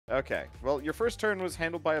Okay. Well, your first turn was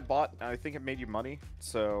handled by a bot, and I think it made you money.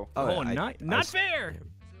 So. Oh, not fair.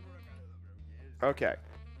 Okay.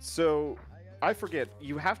 So, I forget.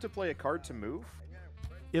 You have to play a card to move.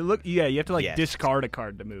 Yeah, you have to like discard a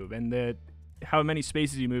card to move, and how many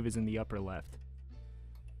spaces you move is in the upper left.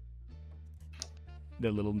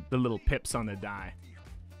 The little pips on the die.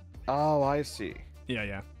 Oh, I see.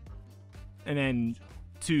 Yeah. And then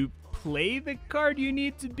to play the card, you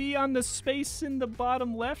need to be on the space in the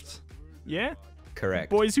bottom left. Yeah? Correct.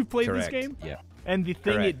 Boys who played this game? Yeah. And the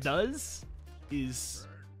thing it does is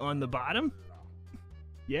on the bottom?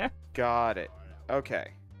 Yeah? Got it. Okay.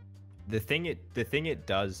 The thing it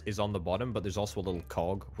does is on the bottom, but there's also a little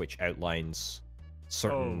cog which outlines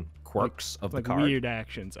certain quirks of the card. Weird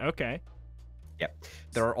actions. Okay. Yep.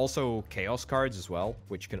 There are also chaos cards as well,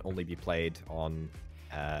 which can only be played on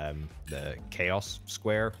the chaos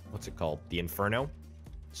square. What's it called? The Inferno.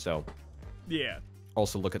 So yeah.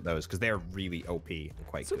 Also look at those because they're really OP and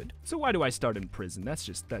quite good. So why do I start in prison? That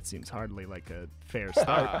seems hardly like a fair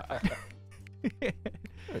start.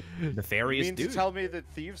 Nefarious dude. You mean to tell me that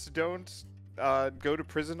thieves don't go to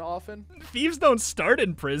prison often? Thieves don't start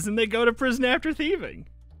in prison; they go to prison after thieving.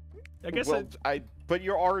 I guess. Well, but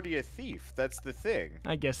you're already a thief. That's the thing.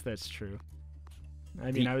 I guess that's true.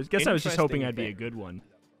 I mean, I was just hoping I'd be a good one.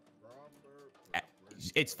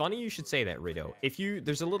 It's funny you should say that, Rito.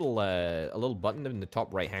 There's a little button in the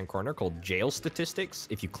top right-hand corner called Jail Statistics.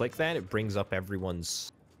 If you click that, it brings up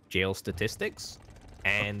everyone's jail statistics.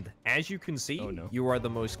 And as you can see, you are the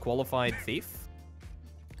most qualified thief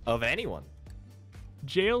of anyone.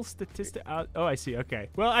 Jail statistic. Oh, I see. Okay.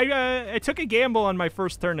 Well, I took a gamble on my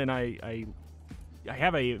first turn, and I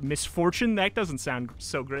have a misfortune. That doesn't sound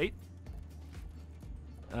so great.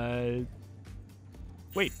 Wait,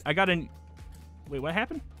 Wait, what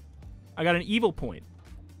happened? I got an evil point.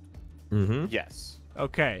 Mm-hmm. Yes.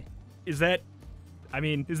 Okay. Is that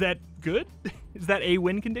good? Is that a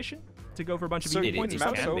win condition to go for a bunch of evil points? So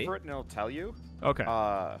mouse over it and it'll tell you. Okay.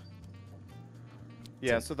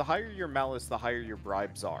 Yeah, so the higher your malice, the higher your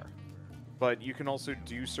bribes are. But you can also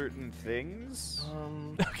do certain things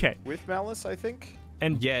okay. with malice, I think.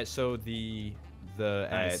 And yeah, so the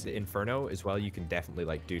Inferno as well, you can definitely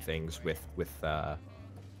like do things with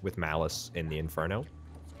malice in the Inferno.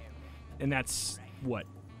 And that's what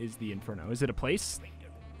is the Inferno? Is it a place?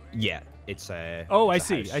 Yeah, it's a. Oh, I it's a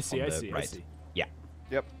see. house I see. on I the see. right. I see. Yeah.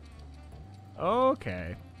 Yep.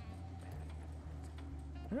 Okay.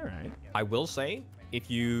 All right. I will say, if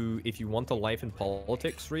you want a life in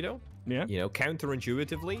politics, Rito, yeah,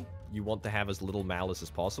 counterintuitively, you want to have as little malice as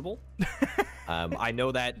possible. I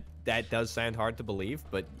know that does sound hard to believe,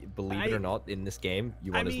 but believe it or not, in this game,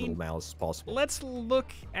 you want as little malice as possible. Let's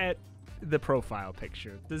look at the profile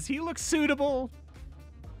picture. Does he look suitable?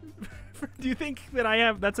 Do you think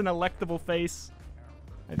that that's an electable face?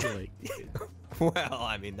 I feel like. Well,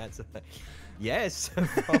 I mean, yes,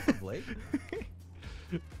 probably.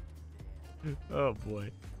 Oh boy,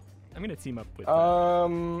 I'm gonna team up with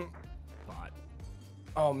bot.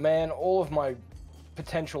 Oh man, all of my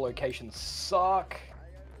potential locations suck.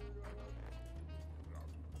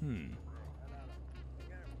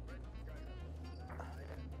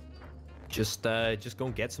 Just go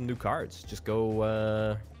and get some new cards. Just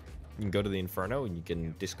go. You can go to the Inferno and you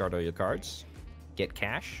can discard all your cards, get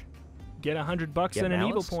cash, get $100 and an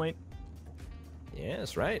evil point. Yeah,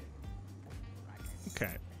 that's right.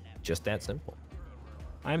 Okay. Just that simple.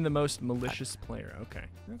 I'm the most malicious player. Okay.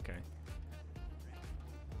 Okay.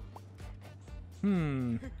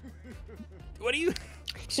 What do you?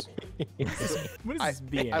 What is this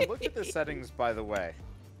being? I looked at the settings, by the way.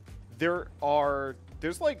 There's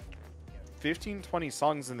like 15, 20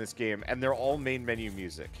 songs in this game, and they're all main menu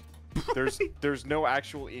music. There's no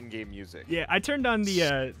actual in-game music. Yeah, I turned on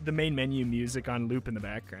the main menu music on loop in the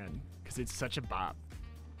background because it's such a bop.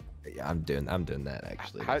 Yeah, I'm doing that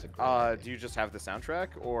actually. Do you just have the soundtrack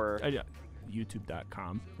or?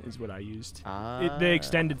 YouTube.com is what I used. The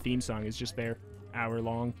extended theme song is just there, hour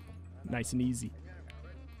long, nice and easy.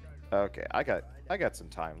 Okay, I got some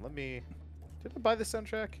time. Did I buy the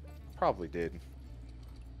soundtrack? Probably did.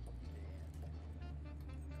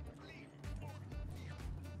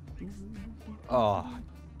 Oh.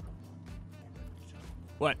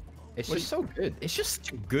 What? It's just so good. It's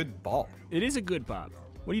just a good bop. It is a good bop.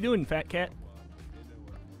 What are you doing, fat cat?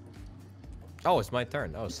 Oh, it's my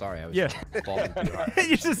turn. Oh, sorry. I was bopping too hard.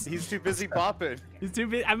 He's too busy bopping. He's too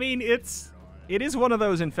busy. I mean, it is one of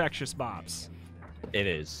those infectious bops. It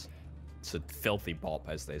is. It's a filthy bop,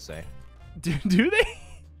 as they say. Do they?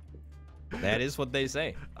 That is what they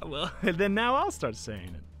say. Well, then now I'll start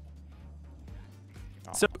saying it.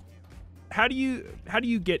 Oh. So, how do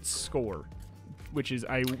you get score? Which is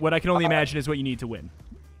what I can only imagine is what you need to win.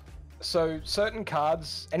 So certain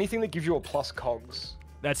cards, anything that gives you a plus cogs.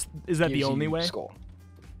 Is that the only way? Score.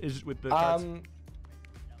 Is with the cards?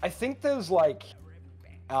 I think there's like,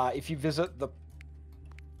 if you visit the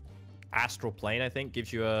Astral plane, I think,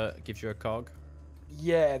 gives you a cog.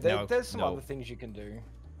 Yeah, No, there's some no. other things you can do.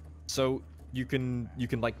 So you can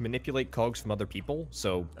like manipulate cogs from other people.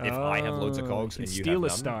 So if I have loads of cogs you and can you steal have a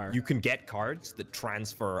none, star. you can get cards that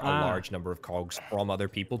transfer a large number of cogs from other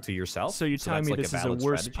people to yourself. So you're telling that's me like this is a valid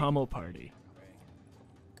worse strategy. pummel party?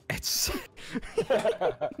 It's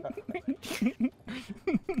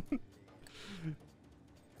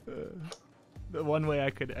The one way I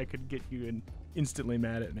could get you instantly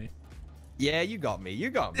mad at me. yeah, you got me. You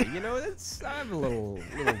got me. You know, I'm a little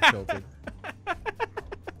tilted.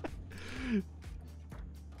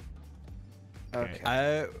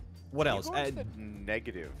 Okay. What else? You go into the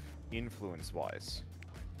negative influence-wise.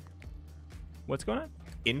 What's going on?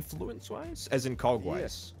 Influence-wise, as in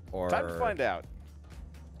cog-wise, or Time to find out.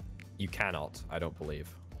 you cannot. I don't believe.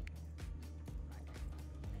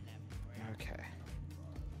 Okay.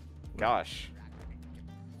 Gosh.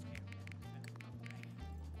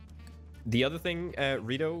 The other thing,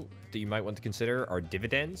 Rito, that you might want to consider are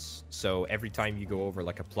dividends. So every time you go over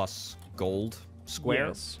like a plus gold square,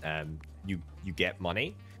 Yes. You get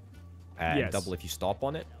money, and Yes. double if you stop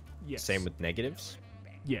on it. Yes. Same with negatives,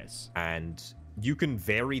 Yes. and you can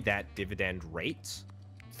vary that dividend rate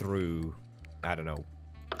through, I don't know,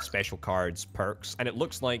 special cards, perks, and it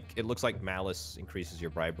looks like Malice increases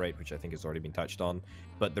your bribe rate, which I think has already been touched on,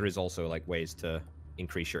 but there is also like ways to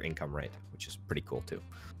increase your income rate, which is pretty cool too.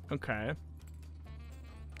 Okay.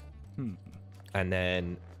 And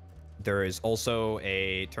then there is also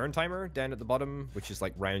a turn timer down at the bottom, which is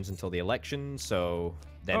like rounds until the election. So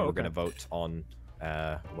then we're okay. going to vote on.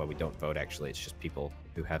 Well, we don't vote actually. It's just people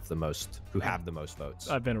who have the most votes.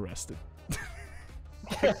 I've been arrested.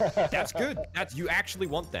 That's good. You actually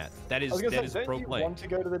want that. That is I was gonna say, pro don't you play. want to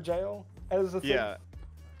go to the jail as a thing? Yeah.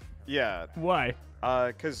 Yeah. Why?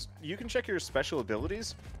 Because you can check your special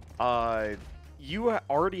abilities. You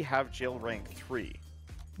already have jail rank 3.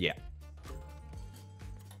 Yeah.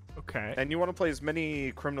 Okay. And you want to play as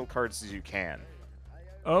many criminal cards as you can.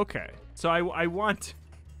 Okay. So I want.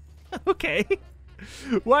 Okay.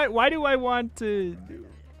 Why do I want to?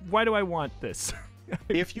 Why do I want this?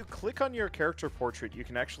 If you click on your character portrait, you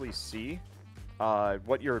can actually see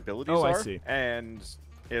what your abilities Oh, I are. see. And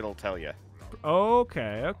it'll tell you.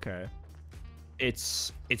 Okay. Okay.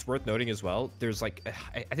 It's worth noting as well. There's like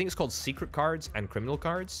I think it's called secret cards and criminal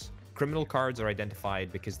cards. Criminal cards are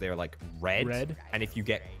identified because they're like red. Red. And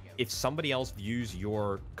if somebody else views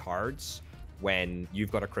your cards when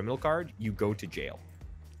you've got a criminal card, you go to jail.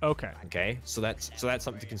 Okay. Okay, so that's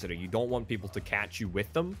something to consider. You don't want people to catch you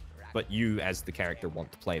with them, but you as the character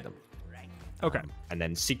want to play them. Okay. And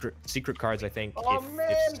then secret cards, I think. Oh,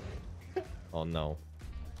 man! Oh no.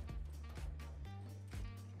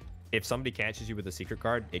 If somebody catches you with a secret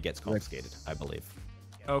card, it gets confiscated, I believe.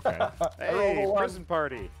 Okay. Hey, roll prison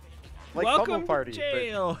party. Like Welcome bubble party. to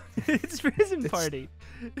jail. It's prison party.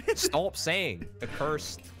 Stop saying the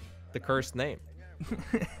cursed name.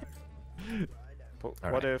 But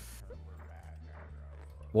All what right. if?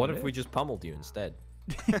 What if we just pummeled you instead?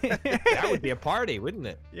 That would be a party, wouldn't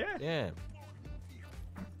it? Yeah. Yeah.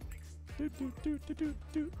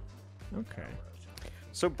 Okay.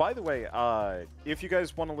 So, by the way, if you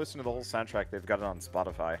guys want to listen to the whole soundtrack, they've got it on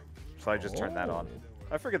Spotify. So I just turned that on.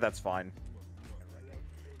 I figured that's fine.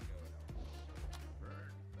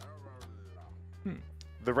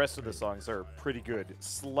 The rest of the songs are pretty good.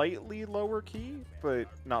 Slightly lower key, but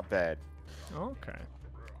not bad. Okay.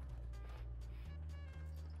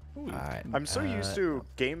 Alright. I'm so used to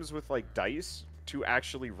games with like dice to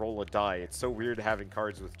actually roll a die. It's so weird having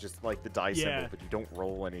cards with just like the die symbol, but you don't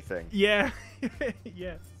roll anything. Yeah.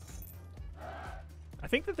 Yeah. I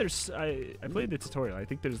think that I played the tutorial. I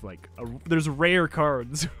think there's like there's rare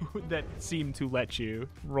cards that seem to let you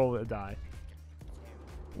roll a die.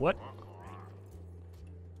 What?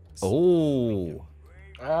 Oh.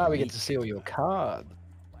 We get to seal your card.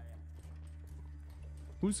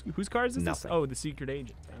 Whose cards is Nothing. this? Oh, the secret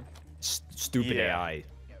agent. Huh? Stupid Yeah. AI.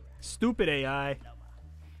 Stupid AI.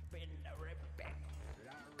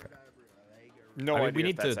 No I mean, idea we if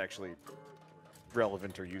need that's to- actually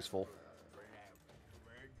relevant or useful.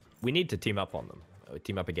 We need to team up on them.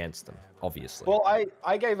 Team up against them, obviously. Well,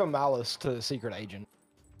 I gave a malice to the secret agent.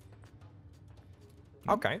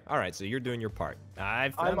 Okay, all right. So you're doing your part.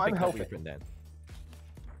 I'm I'm picking up what helping. you've written down.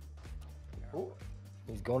 Ooh,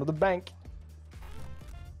 he's going to the bank.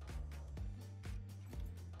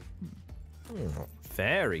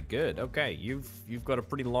 Very good. Okay, you've got a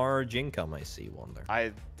pretty large income, I see, Wonder.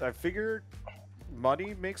 I figure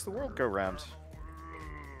money makes the world go round.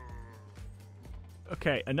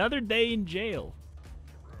 Okay, another day in jail.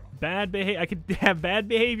 Bad behavior. I could have bad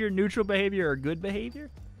behavior, neutral behavior, or good behavior.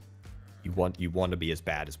 You want to be as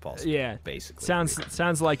bad as possible. Yeah, basically.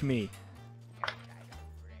 Sounds like me.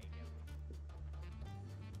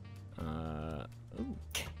 Ooh.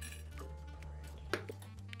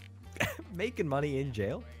 Making money in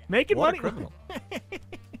jail. Making What money. a criminal.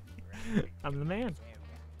 I'm the man.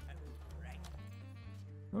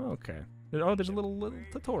 Okay. Oh, there's a little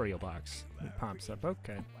tutorial box that pops up.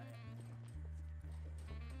 Okay.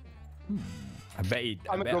 I bet you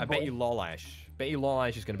Lolash. Bet you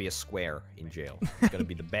Lolash is gonna be a square in jail. He's gonna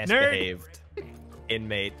be the best behaved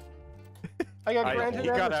inmate. I got granted He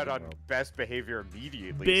got everything. out on best behavior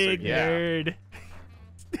immediately. Big so yeah. nerd.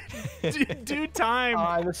 Do time.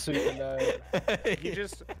 I'm a super nerd. He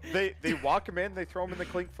just they walk him in, they throw him in the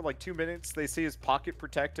clink for like 2 minutes. They see his pocket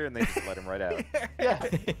protector and they just let him right out. Yeah.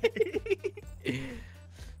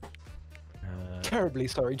 Terribly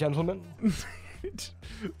sorry, gentlemen.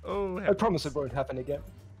 Oh, I promise it won't happen again.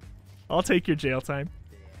 I'll take your jail time.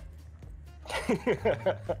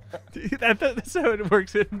 That's how it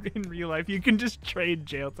works in real life. You can just trade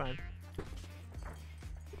jail time.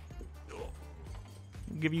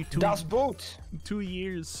 I'll give you Das Boot. 2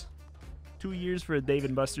 years. 2 years for a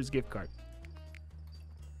Dave & Buster's gift card.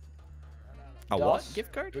 A what? Das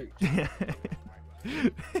Gift card? Boot.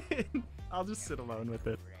 I'll just sit alone with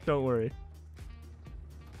it. Don't worry.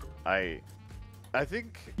 I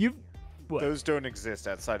think What? those don't exist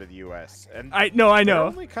outside of the U.S. and I they're know.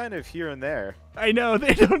 only kind of here and there. I know.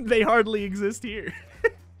 They hardly exist here.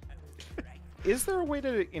 Is there a way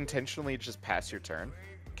to intentionally just pass your turn?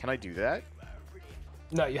 Can I do that?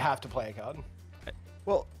 No, you have to play a card.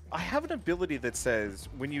 Well, I have an ability that says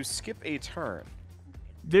when you skip a turn.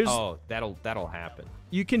 There's Oh, that'll happen.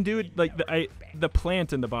 You can do it like the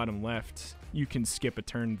plant in the bottom left. You can skip a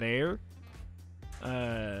turn there.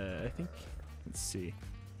 I think. Let's see.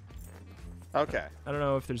 Okay. I don't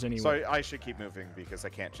know if there's any So way. I should keep moving because I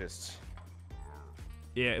can't just.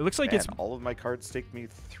 Yeah, it looks like Man, it's. all of my cards take me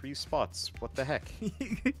 3 spots. What the heck?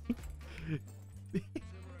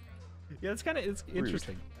 Yeah, it's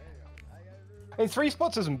interesting. I mean, 3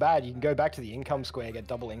 spots isn't bad. You can go back to the income square, get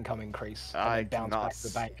double income increase, and I then bounce cannot. back to the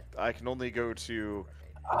bank. I can only go to.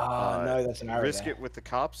 No, that's an arrow Risk there. it with the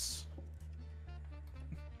cops.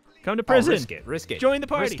 Come to prison. Risk it. Join the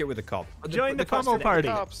party. Risk it with the cop. Join the cops pummel are- party.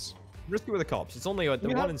 Cops. Risk it with the cops. It's only a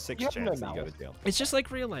 1 in 6 you chance have no that you go to mouth. jail. It's just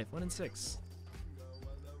like real life. 1 in 6.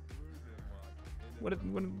 What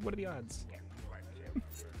are the odds?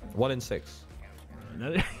 1 in 6.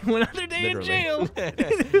 One other day in jail.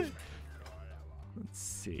 Literally. Let's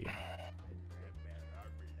see.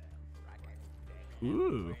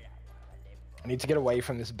 Ooh. I need to get away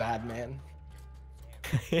from this bad man.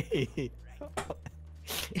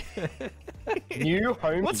 New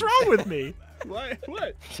home. What's wrong with me? What?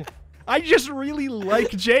 I just really like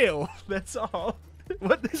jail. That's all.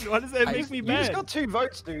 What does that make me You bad? just got 2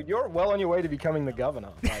 votes, dude. You're well on your way to becoming the governor.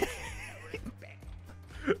 Like,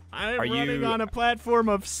 I'm Are running you- on a platform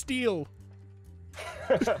of steel.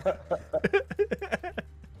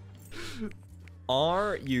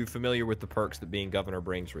 Are you familiar with the perks that being governor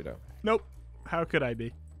brings, Rito? Nope. How could I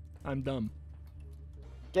be? I'm dumb.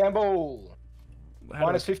 gamble. How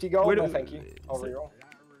Minus do I- 50 gold. where do- No, thank you. I'll is it- reroll.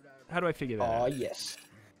 How do I figure that Oh out? yes.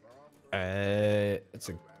 It's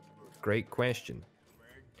a great question.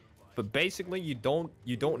 But basically, you don't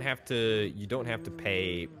have to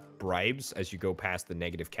pay bribes as you go past the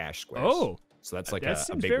negative cash squares. Oh, so that's like that a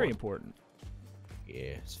seems big very one. important. Yeah,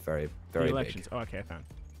 it's very The very elections. big. Oh, okay, I found.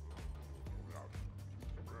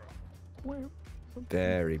 Well,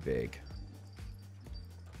 Very big.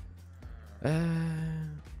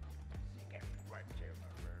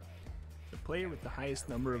 the player with the highest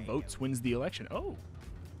number of votes wins the election. Oh,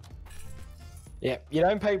 Yeah, you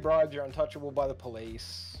don't pay bribes. You're untouchable by the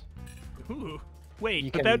police. ooh. Wait,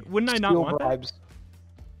 You but can wouldn't I not steal want bribes.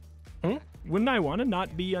 that? Wouldn't I want to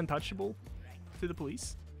not be untouchable to the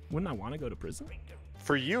police? Wouldn't I want to go to prison?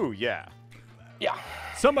 For you, yeah. Yeah,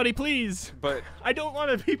 Somebody, please. But I don't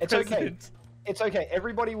want to be it's okay. president. It's okay.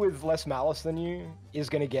 Everybody with less malice than you is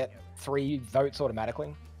going to get 3 votes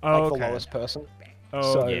automatically. Oh, like okay. the lowest person.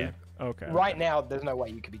 Oh, So, yeah. Okay. Right now, there's no way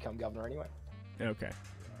you could become governor anyway. Okay.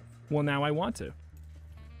 Well, now I want to.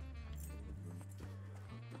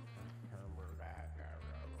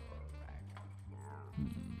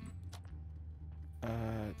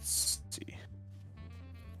 let's see.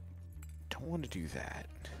 Don't want to do that.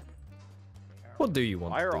 What do you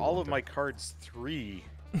want? Why to are do, all of Wonder? my cards 3?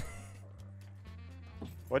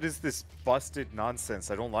 What is this busted nonsense?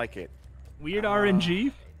 I don't like it. Weird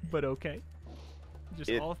RNG, but okay. Just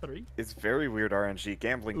It- all 3. It's very weird RNG.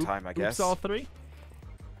 Gambling time, I guess. Oops, all 3.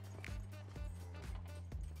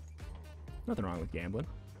 Nothing wrong with gambling.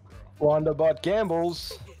 Wanderbot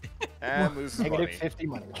gambles. And loses money. Negative 50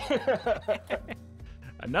 money.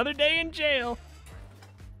 Another day in jail.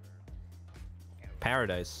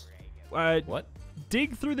 Paradise. What?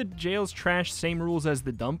 Dig through the jail's trash. Same rules as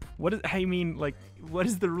the dump. What is? I mean, like, what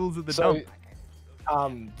is the rules of the dump?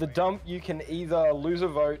 The dump, you can either lose a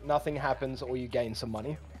vote, nothing happens, or you gain some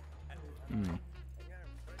money.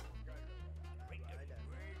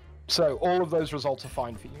 So all of those results are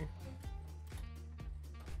fine for you.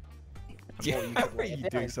 How are you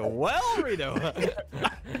doing so well, Rito?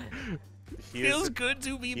 He Feels is a, good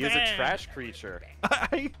to be he is bad. a trash creature.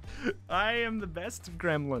 I am the best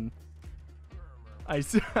gremlin. I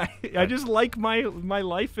just like my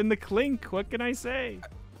life in the clink. What can I say?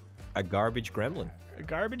 A garbage gremlin. A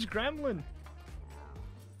garbage gremlin.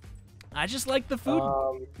 I just like the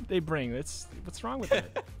food they bring. What's wrong with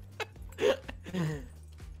that?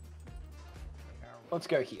 Let's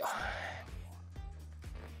go here.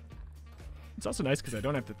 It's also nice because I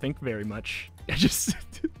don't have to think very much. I just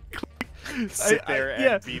Sit there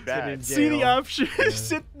and be bad. See the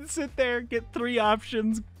options. sit there, get 3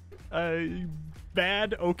 options.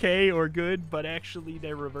 Bad, okay, or good, but actually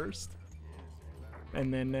they're reversed.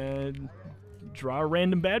 And then draw a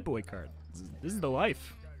random bad boy card. This is the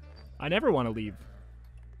life. I never want to leave.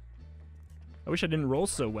 I wish I didn't roll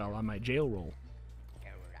so well on my jail roll.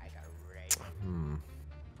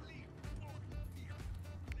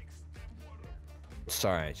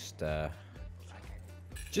 Sorry,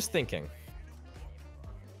 just thinking.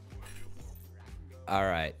 All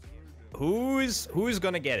right, who's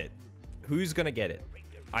gonna get it? Who's gonna get it?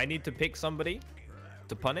 I need to pick somebody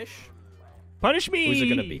to punish. Punish me! Who's it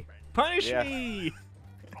gonna be? Punish me!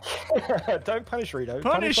 Don't punish Rito.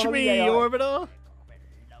 Punish one of the me, AI. Orbital!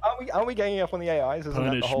 Aren't we ganging up on the AIs? Isn't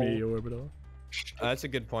that the Punish whole... me, Orbital. That's a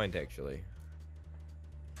good point, actually.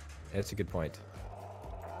 That's a good point.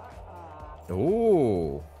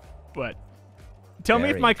 Ooh. What? Tell me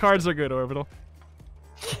if Very my cards are good, Orbital.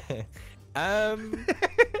 You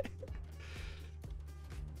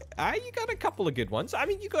got a couple of good ones. I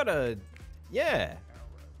mean, you got a... Yeah.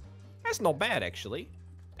 That's not bad, actually.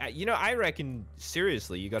 You know, I reckon,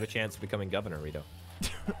 seriously, you got a chance of becoming governor, Rito.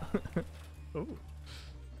 Ooh.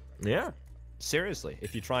 Yeah. Seriously.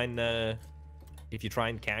 If you try and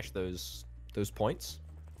cash those points,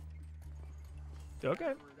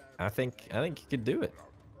 Okay. I think you could do it.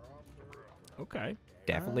 Okay.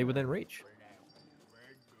 Definitely within reach.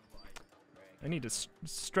 I need to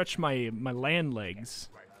stretch my land legs.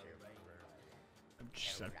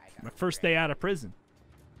 My first day out of prison.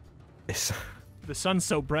 The sun's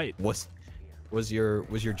so bright. Was your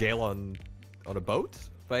jail on a boat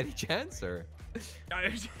by any chance, or? I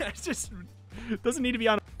just doesn't need to be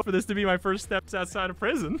on for this to be my first steps outside of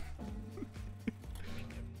prison.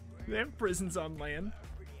 They have prisons on land.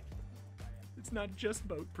 It's not just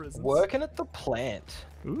boat prisons. Working at the plant.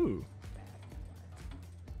 Ooh.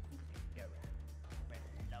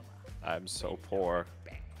 I'm so poor.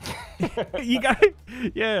 You got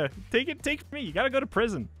yeah. Take it from me. You gotta go to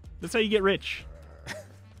prison. That's how you get rich.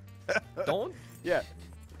 Don't. Yeah.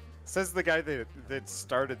 Says the guy that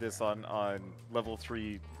started this on level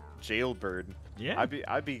 3 jailbird. Yeah.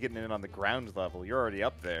 I'd be getting in on the ground level. You're already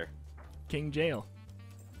up there. King Jail.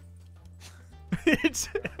 It's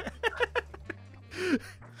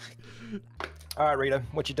All right, Rito,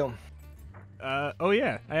 what you doing? oh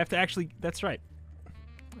yeah. I have to actually. That's right.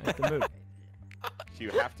 I have to move. You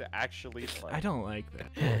have to actually play. I don't like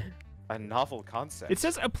that. A novel concept. It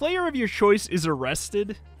says a player of your choice is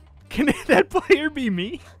arrested. Can that player be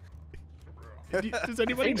me? Does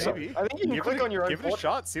anybody know? Maybe. I think you can Give click it, on your own give it a port-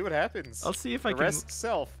 shot. See what happens. I'll see if I Arrest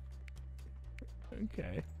self. can.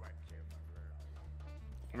 Okay.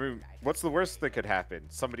 I mean, what's the worst that could happen?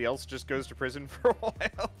 Somebody else just goes to prison for a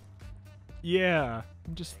while. Yeah,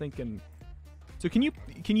 I'm just thinking. So can you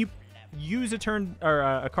use a turn or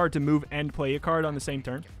a card to move and play a card on the same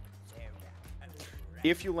turn?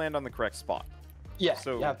 If you land on the correct spot. Yeah,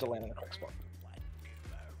 So- you have to land in the correct spot.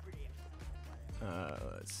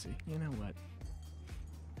 Let's see. You know what?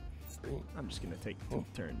 I'm just gonna take 2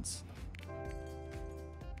 turns.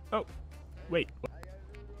 Oh, wait.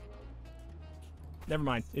 Never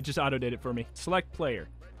mind. It just auto did it for me. Select player.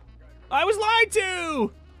 I was lied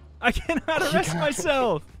to. I cannot arrest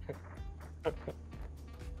myself.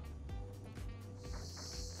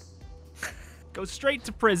 Go straight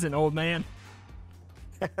to prison, old man.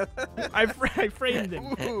 I framed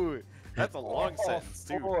him. Ooh, that's a long sentence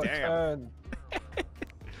too. Oh, Damn. turn.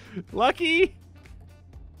 Lucky.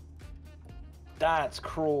 That's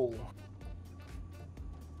cruel.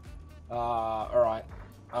 Alright.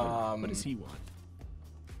 What does he want?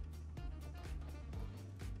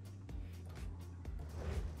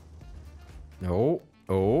 No.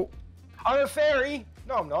 Oh. I'm a fairy!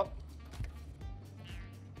 No, I'm not.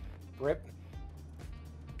 Rip.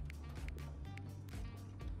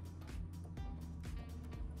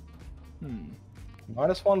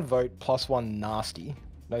 -1 vote, +1 nasty.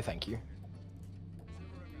 No, thank you.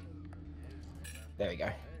 There we go.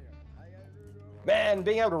 Man,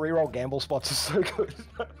 being able to reroll gamble spots is so good.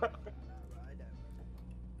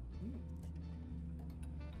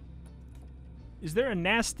 Is there a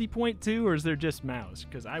nasty point too, or is there just mouse?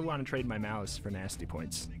 Because I want to trade my mouse for nasty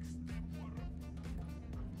points.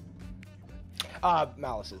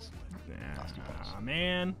 Malices. Nasty points. Ah,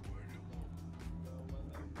 man.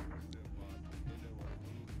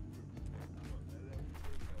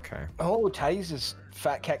 Okay. Oh, Taze is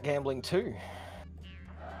fat cat gambling too.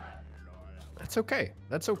 That's okay.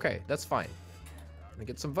 That's okay. That's fine. I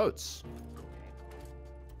get some votes.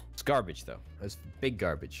 It's garbage though. It's big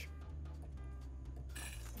garbage.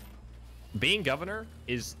 Being governor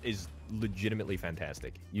is legitimately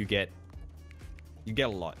fantastic. You get a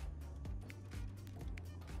lot.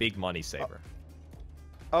 Big money saver.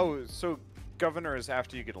 Oh, so governor is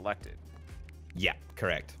after you get elected. Yeah,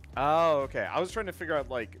 correct. Oh, okay. I was trying to figure out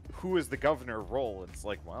like who is the governor role. It's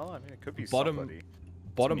like, well, I mean, it could be somebody.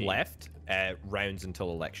 Bottom me. left, rounds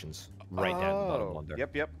until elections. Right down the bottom one there.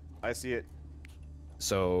 Yep. I see it.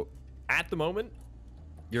 So at the moment,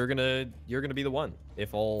 you're gonna be the one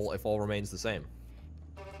if all remains the same.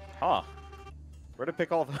 Huh. Where to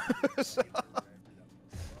pick all of those?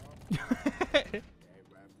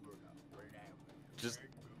 Just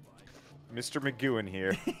Mr. Magoo in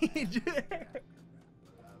here.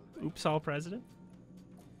 Oops, all president.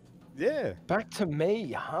 Yeah. Back to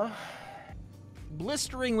me, huh?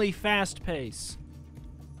 Blisteringly fast pace.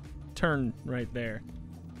 Turn right there.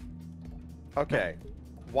 Okay.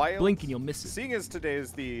 While Blink and you'll miss it. Seeing as today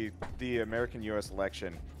is the American-U.S.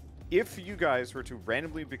 election, if you guys were to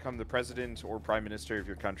randomly become the president or prime minister of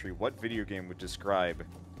your country, what video game would describe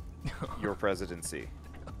your presidency?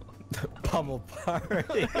 Pummel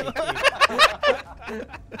party.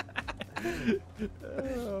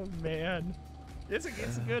 Oh man, it's a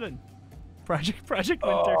good one. Project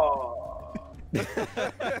Winter. Oh.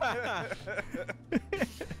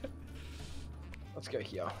 Let's go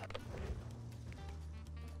here.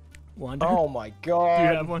 Wander. Oh my god. Do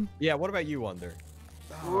you have one? Yeah, what about you, Wonder?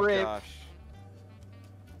 Oh Rip. gosh.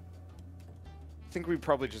 I think we'd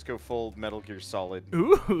probably just go full Metal Gear Solid.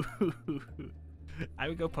 Ooh. I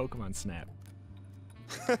would go Pokemon Snap.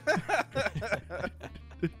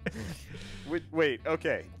 Wait,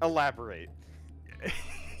 okay. Elaborate.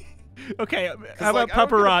 Okay, 'Cause, how about like, I don't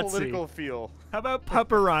get a paparazzi? political feel. How about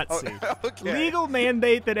paparazzi? Oh, okay. Legal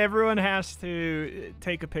mandate that everyone has to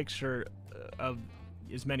take a picture of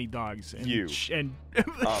as many dogs. And You. And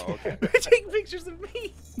Oh, okay. take pictures of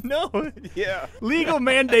me. No. Yeah. Legal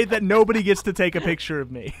mandate that nobody gets to take a picture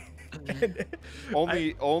of me.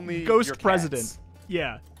 Only Ghost your president. cats.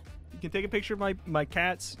 Yeah. You can take a picture of my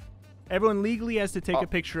cats. Everyone legally has to take Oh. a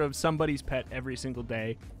picture of somebody's pet every single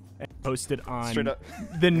day and post it on Straight up.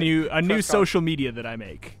 a new Press social media that I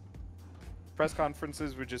make. Press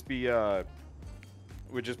conferences would just be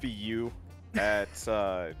you at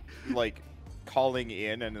like calling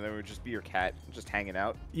in, and then it would just be your cat just hanging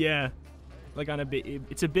out. Yeah. Like on a big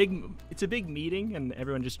it's a big meeting and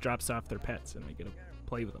everyone just drops off their pets and I get to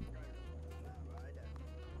play with them.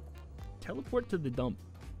 Teleport to the dump.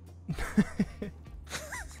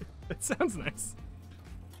 That sounds nice.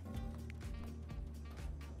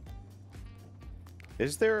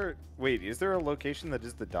 Is there a location that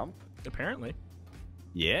is the dump? Apparently.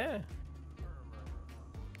 Yeah.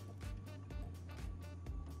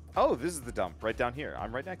 Oh, this is the dump right down here.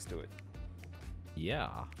 I'm right next to it. Yeah.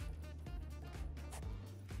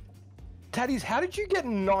 Taddies, how did you get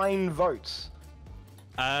 9 votes?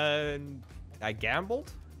 I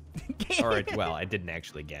gambled. Or, well, I didn't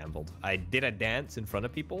actually gamble. I did a dance in front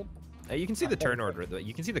of people. You can see the turn order.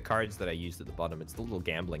 You can see the cards that I used at the bottom. It's the little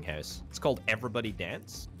gambling house. It's called Everybody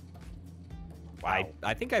Dance. Wow.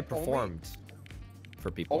 I think I performed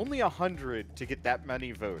for people. Only 100 to get that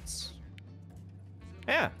many votes.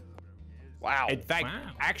 Yeah. Wow. In fact,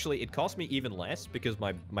 Wow. actually, it cost me even less because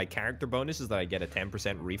my character bonus is that I get a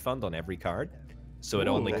 10% refund on every card. So it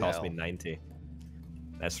Ooh, only the cost me hell. 90.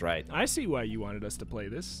 That's right. I see why you wanted us to play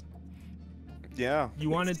this. Yeah. You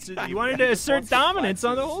wanted to assert dominance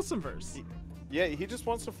on the Wholesomeverse. Yeah, he just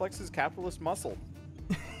wants to flex his capitalist muscle.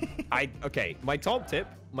 Okay, my top tip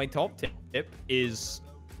is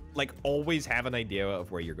like always have an idea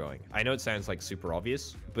of where you're going. I know it sounds like super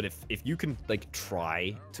obvious, but if you can like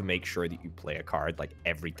try to make sure that you play a card like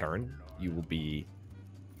every turn, you'll be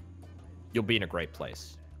in a great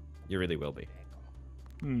place. You really will be.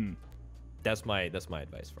 That's my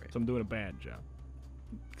advice for you. So I'm doing a bad job.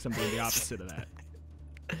 Because I'm doing the opposite of that.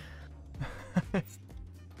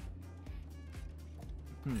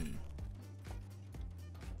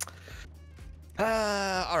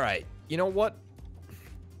 All right. You know what?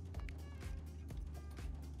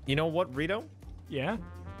 Rito? Yeah?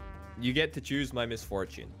 You get to choose my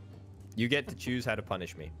misfortune. You get to choose how to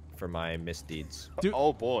punish me for my misdeeds. Dude,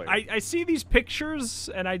 oh boy. I see these pictures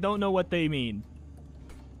and I don't know what they mean.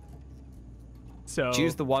 So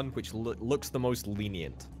Choose the one which looks the most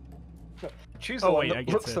lenient. Choose the one that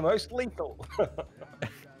looks it. the most lethal. I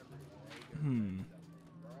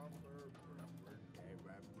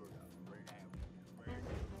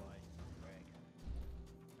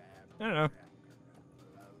don't know.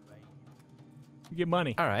 You get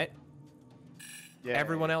money. All right. Yeah.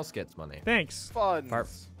 Everyone else gets money. Thanks. Fun.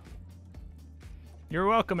 You're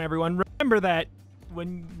welcome, everyone. Remember that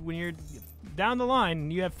when you're down the line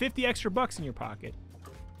and you have 50 extra bucks in your pocket,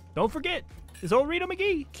 don't forget, is old Rito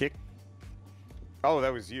McGee. Kick. Oh,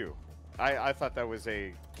 that was you. I thought that was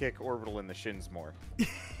a kick orbital in the shins more.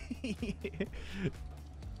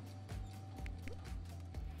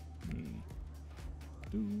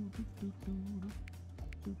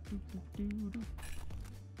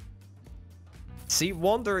 See,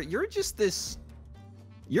 Wonder, you're this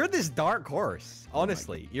dark horse.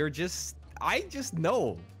 Honestly, I just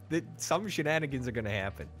know that some shenanigans are gonna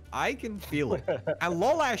happen. I can feel it. And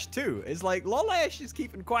Lolash too. It's like Lolash is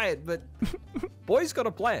keeping quiet, but boy's got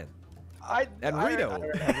a plan. And Rito. I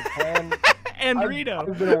don't have a plan. And Rito.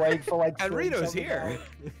 I've been awake for like. And Rito's here.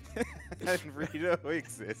 And Rito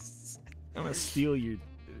exists. I'm gonna steal your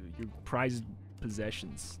prized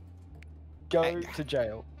possessions. Go to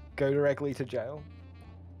jail. Go directly to jail.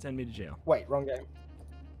 Send me to jail. Wait, wrong game.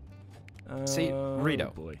 See,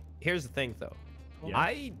 Rito. Boy. Here's the thing, though. Yeah.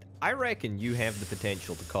 I reckon you have the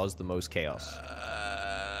potential to cause the most chaos.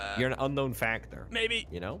 You're an unknown factor. Maybe.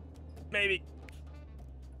 You know? Maybe.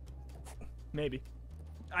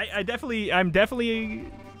 I'm definitely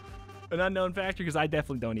an unknown factor because I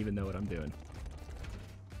definitely don't even know what I'm doing.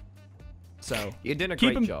 So you're doing a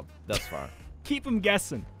great job thus far. Keep them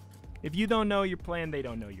guessing. If you don't know your plan, they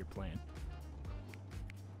don't know your plan.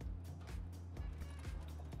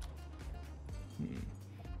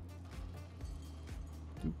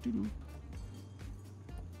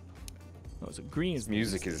 Oh, so green is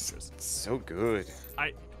music is so good.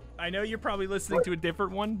 I know you're probably listening to a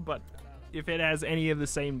different one, but if it has any of the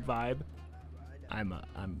same vibe, I'm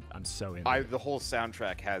so in. The whole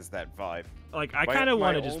soundtrack has that vibe. Like I kind of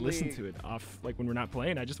want to just listen to it off, like when we're not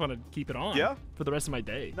playing. I just want to keep it on. Yeah. For the rest of my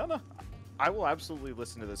day. No. I will absolutely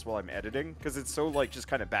listen to this while I'm editing because it's so like just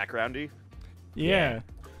kind of backgroundy. Yeah.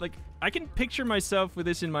 Like I can picture myself with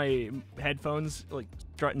this in my headphones, like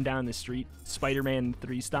strutting down the street, Spider-Man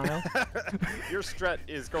 3 style. Your strut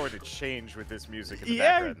is going to change with this music in the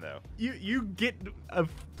background, though. You get a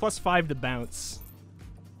 +5 to bounce.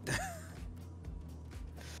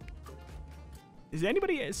 Has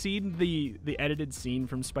anybody seen the edited scene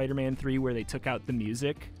from Spider-Man 3 where they took out the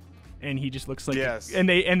music, and he just looks like and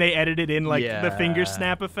they edited in like the finger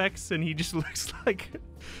snap effects, and he just looks like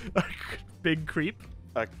a big creep.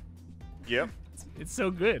 Yep. It's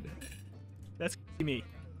so good. That's gonna be me.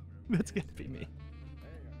 That's gonna be me.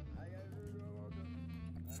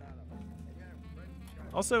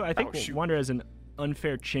 Also, I think Wonder has an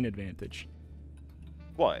unfair chin advantage.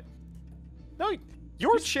 What? No,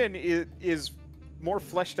 your chin is more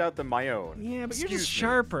fleshed out than my own. Yeah, but yours is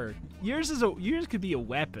sharper. Yours could be a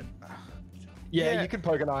weapon. Yeah, you can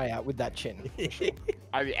poke an eye out with that chin. Sure.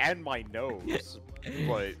 And my nose,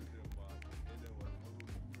 but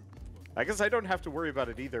I guess I don't have to worry about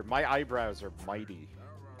it either. My eyebrows are mighty.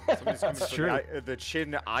 Somebody's coming for the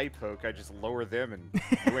chin eye poke. I just lower them, and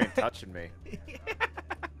you ain't touching me.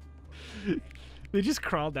 They just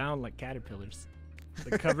crawl down like caterpillars.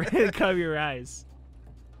 They cover your eyes.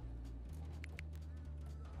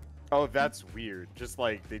 Oh, that's weird. Just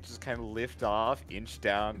like they just kind of lift off, inch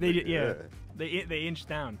down. They inch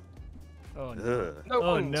down. Oh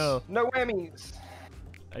no! No whammies.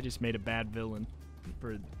 I just made a bad villain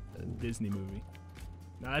for a Disney movie.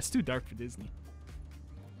 No, that's too dark for Disney.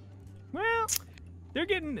 Well, they're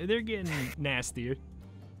getting nastier.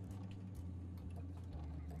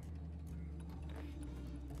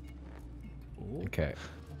 Okay.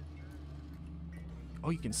 Oh,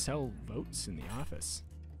 you can sell votes in the office.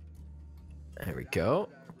 There we go.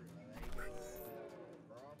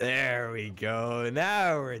 There we go.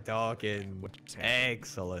 Now we're talking.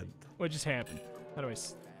 Excellent. What just happened? How do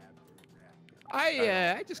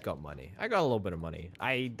I just got money. I got a little bit of money.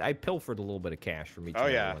 I pilfered a little bit of cash from each and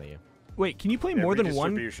every one of you. Wait, can you play more than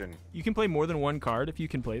one? Redistribution. You can play more than one card if you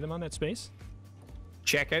can play them on that space?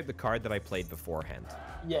 Check out the card that I played beforehand.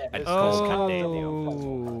 Yeah. It's it's called called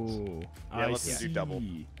Oh, Yeah, let's do double.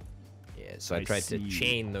 Yeah, so I tried to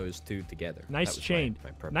chain those two together. Nice That was chain. my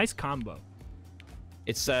purpose. Nice combo.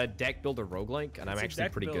 It's a deck builder roguelike, and I'm It's a actually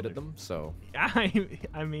deck pretty good builder. at them. So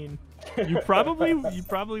I mean, you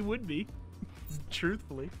probably would be.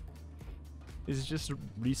 Truthfully, this is just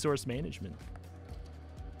resource management.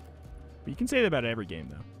 But you can say that about every game,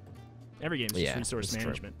 though. Every game is just resource it's true.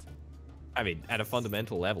 management. I mean, at a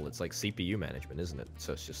fundamental level, it's like CPU management, isn't it?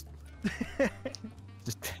 So it's just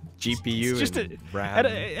GPU It's just and RAM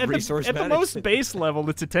at resource the management. most base level,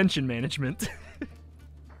 it's attention management.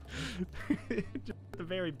 Just at the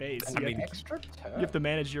very base, I mean, extra turn. you have to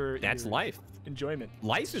manage your That's your life. enjoyment.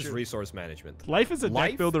 Life It's is true. resource management. Life is a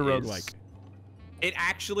Life deck builder is- roguelike. It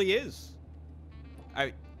actually is.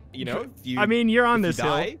 You know, if you. I mean, you're on if this you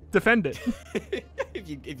hill. die- Defend it.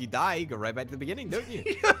 if you die, you go right back to the beginning, don't you?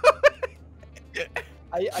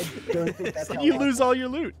 I don't think that's how You life lose all your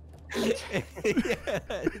loot. Yeah,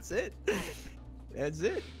 that's it. That's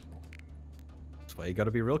it. That's why you got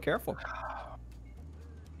to be real careful.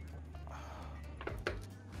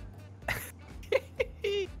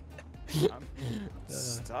 I'm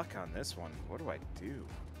stuck on this one. What do I do?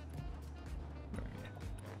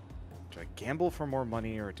 Do I gamble for more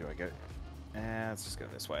money, or do I go... let's just go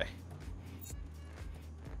this way.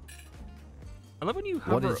 I love when you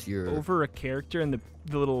What hover is your- over a character and the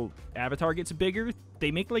little avatar gets bigger.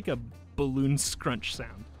 They make like a balloon scrunch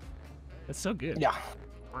sound. That's so good. Yeah.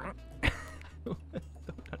 Don't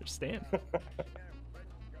understand.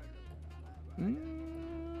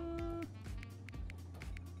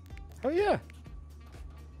 Oh, yeah.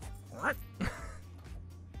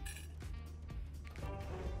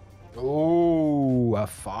 Ooh, a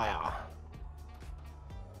fire.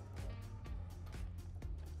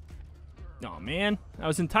 Oh man, I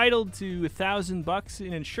was entitled to $1,000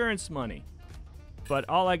 in insurance money, but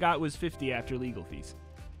all I got was 50 after legal fees.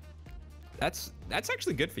 That's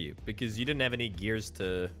actually good for you because you didn't have any gears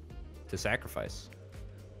to sacrifice.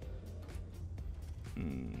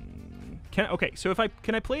 Okay, so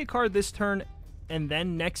can I play a card this turn and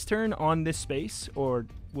then next turn on this space, or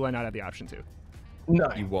will I not have the option to? No,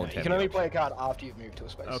 You won't You have can the only option. play a card after you've moved to a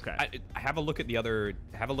space. Okay. I have a look at the other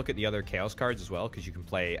chaos cards as well because you can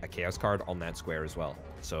play a chaos card on that square as well.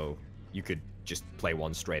 So you could just play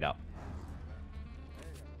one straight up.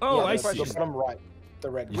 Oh, Yeah, I the see. bottom right, the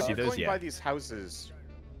red You card. see When those? going Yeah. by these houses,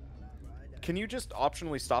 can you just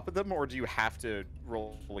optionally stop at them, or do you have to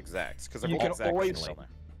roll exacts? Because I You rolled can exacts always- until now.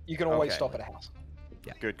 You can always Okay. stop at a house.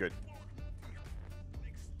 Good, good.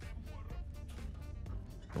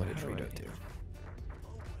 What did Rito do?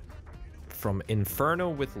 From Inferno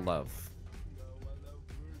with Love.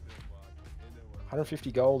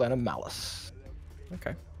 150 gold and a malice.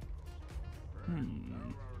 Okay.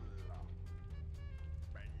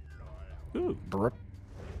 Ooh. Brr.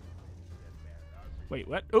 Wait,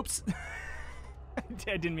 what? Oops. I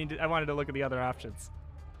didn't mean to. I wanted to look at the other options.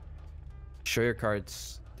 Show your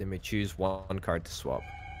cards. They may choose one card to swap.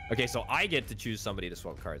 Okay, so I get to choose somebody to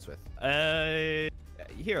swap cards with.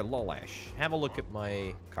 Here, Lolash. Have a look at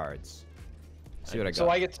my cards. See what I got. So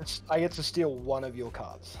I get to steal one of your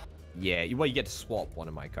cards. Yeah, you get to swap one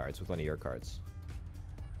of my cards with one of your cards.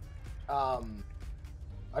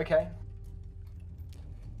 Okay.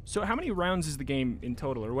 So how many rounds is the game in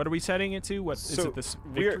total, or what are we setting it to? What is So it? This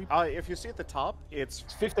we're, victory? if you see at the top, it's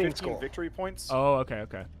 15 score. victory points. Oh,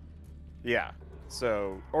 okay. Yeah.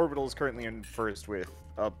 So Orbital is currently in first with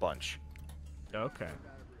a bunch. Okay.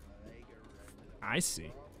 I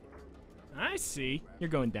see. You're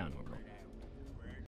going down, Orbital.